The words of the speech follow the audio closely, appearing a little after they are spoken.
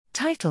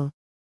Title: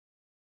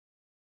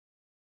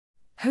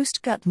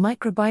 Host-gut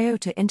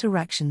microbiota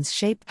interactions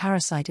shape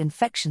parasite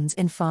infections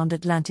in farmed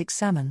Atlantic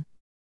salmon.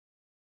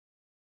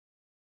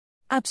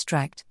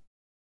 Abstract: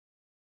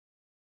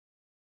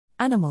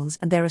 Animals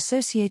and their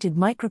associated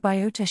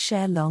microbiota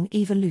share long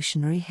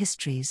evolutionary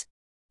histories.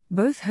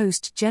 Both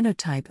host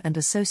genotype and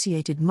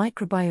associated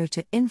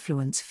microbiota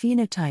influence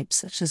phenotypes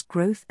such as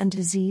growth and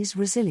disease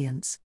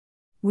resilience.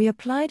 We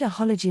applied a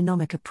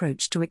hologenomic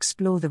approach to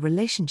explore the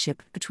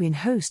relationship between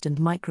host and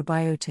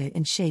microbiota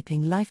in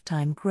shaping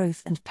lifetime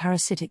growth and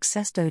parasitic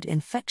cestode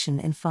infection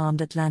in farmed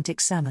Atlantic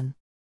salmon.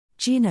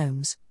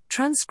 Genomes,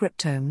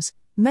 transcriptomes,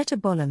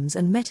 metabolomes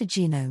and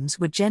metagenomes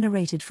were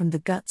generated from the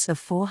guts of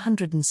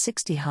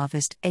 460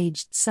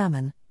 harvest-aged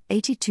salmon,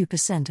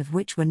 82% of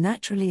which were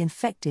naturally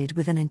infected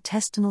with an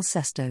intestinal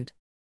cestode.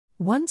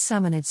 One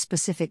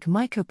salmonid-specific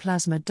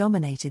mycoplasma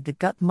dominated the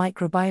gut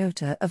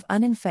microbiota of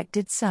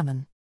uninfected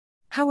salmon.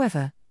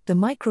 However, the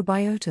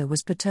microbiota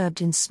was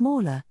perturbed in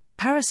smaller,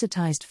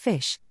 parasitized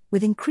fish,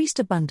 with increased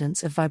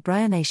abundance of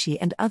Vibrionaceae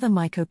and other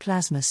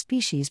mycoplasma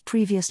species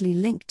previously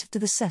linked to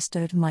the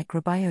cestode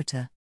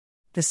microbiota.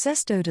 The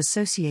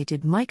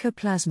cestode-associated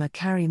mycoplasma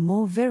carry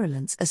more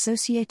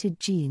virulence-associated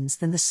genes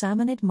than the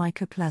salmonid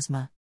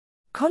mycoplasma.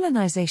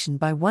 Colonization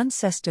by one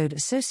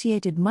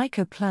cestode-associated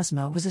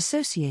mycoplasma was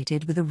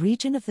associated with a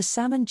region of the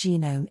salmon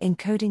genome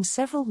encoding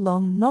several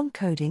long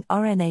non-coding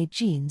RNA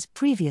genes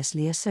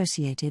previously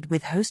associated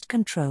with host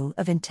control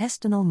of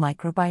intestinal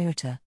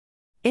microbiota.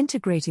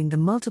 Integrating the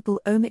multiple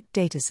omic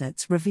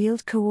datasets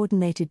revealed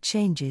coordinated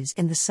changes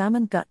in the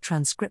salmon gut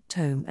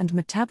transcriptome and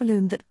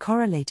metabolome that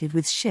correlated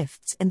with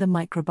shifts in the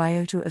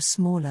microbiota of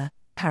smaller,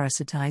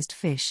 parasitized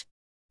fish.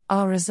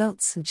 Our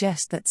results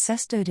suggest that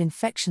cestode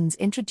infections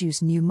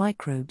introduce new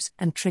microbes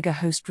and trigger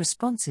host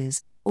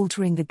responses,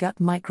 altering the gut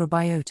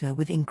microbiota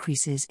with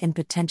increases in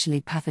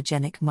potentially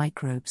pathogenic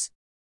microbes.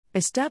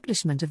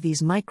 Establishment of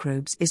these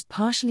microbes is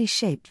partially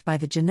shaped by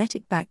the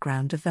genetic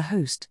background of the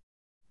host.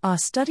 Our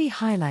study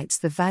highlights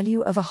the value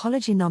of a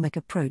hologenomic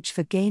approach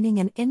for gaining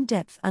an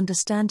in-depth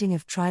understanding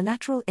of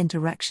trilateral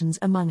interactions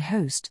among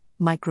host,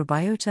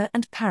 microbiota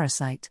and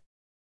parasite.